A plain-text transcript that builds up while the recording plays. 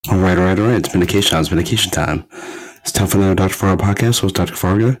All right. It's vacation time. It's vacation time. It's time for another Dr. Fargo podcast. So it's Dr.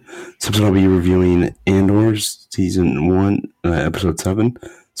 Fargo. This episode I'll be reviewing Andor Season 1, Episode 7.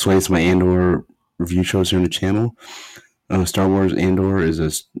 So it's my Andor review shows here on the channel. Star Wars Andor is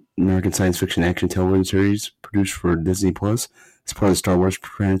an American science fiction action television series produced for Disney+. It's part of the Star Wars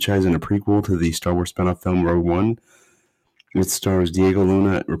franchise and a prequel to the Star Wars spin-off film Rogue One. It stars Diego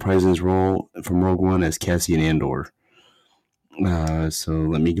Luna reprising his role from Rogue One as Cassian Andor. So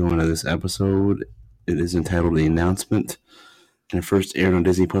let me go into this episode. It is entitled The Announcement, and it first aired on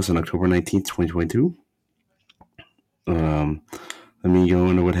Disney Plus on October 19th, 2022. Let me go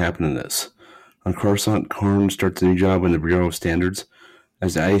into what happened in this. On Coruscant, Karn starts a new job in the Bureau of Standards.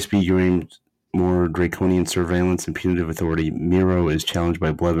 As the ISB gains more draconian surveillance and punitive authority, Miro is challenged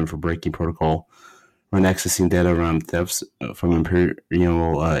by Blevin for breaking protocol when accessing data around thefts from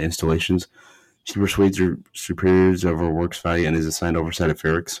Imperial installations. She persuades her superiors of her work's value and is assigned oversight of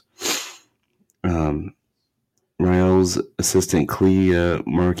Ferrix. Rael's assistant Clea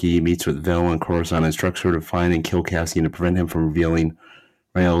Markey meets with Vel on Coruscant and instructs her to find and kill Cassian to prevent him from revealing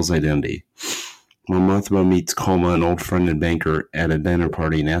Rael's identity. Mon Mothma meets Kolma, an old friend and banker, at a dinner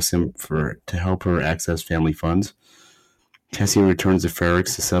party and asks him to help her access family funds. Cassian returns to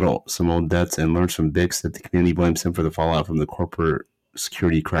Ferrix to settle some old debts and learns from Bix that the community blames him for the fallout from the corporate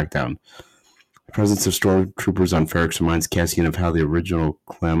security crackdown. The presence of stormtroopers on Ferrix reminds Cassian of how the original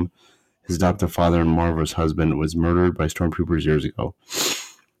Clem, his adoptive father and Marva's husband, was murdered by stormtroopers years ago.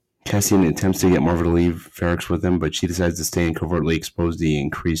 Cassian attempts to get Marva to leave Ferrix with him, but she decides to stay and covertly expose the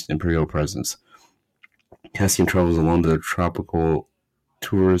increased Imperial presence. Cassian travels alone to the tropical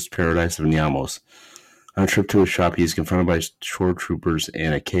tourist paradise of Niamos. On a trip to a shop, he is confronted by shore troopers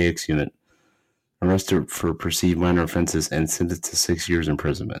and a KX unit, arrested for perceived minor offenses, and sentenced to 6 years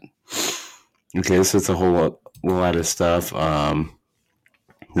imprisonment. Okay, this is a whole lot of stuff. Now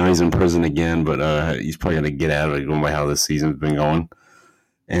he's in prison again, but he's probably going to get out of it going by how this season's been going.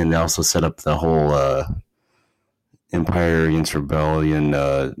 And they also set up the whole Empire against Rebellion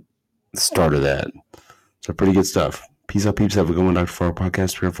start of that. So pretty good stuff. Peace out, peeps. Have a good one, Dr. Fargo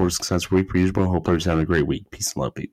Podcast. Prepare for success week. Per usual. Hope everyone's having a great week. Peace and love, peeps.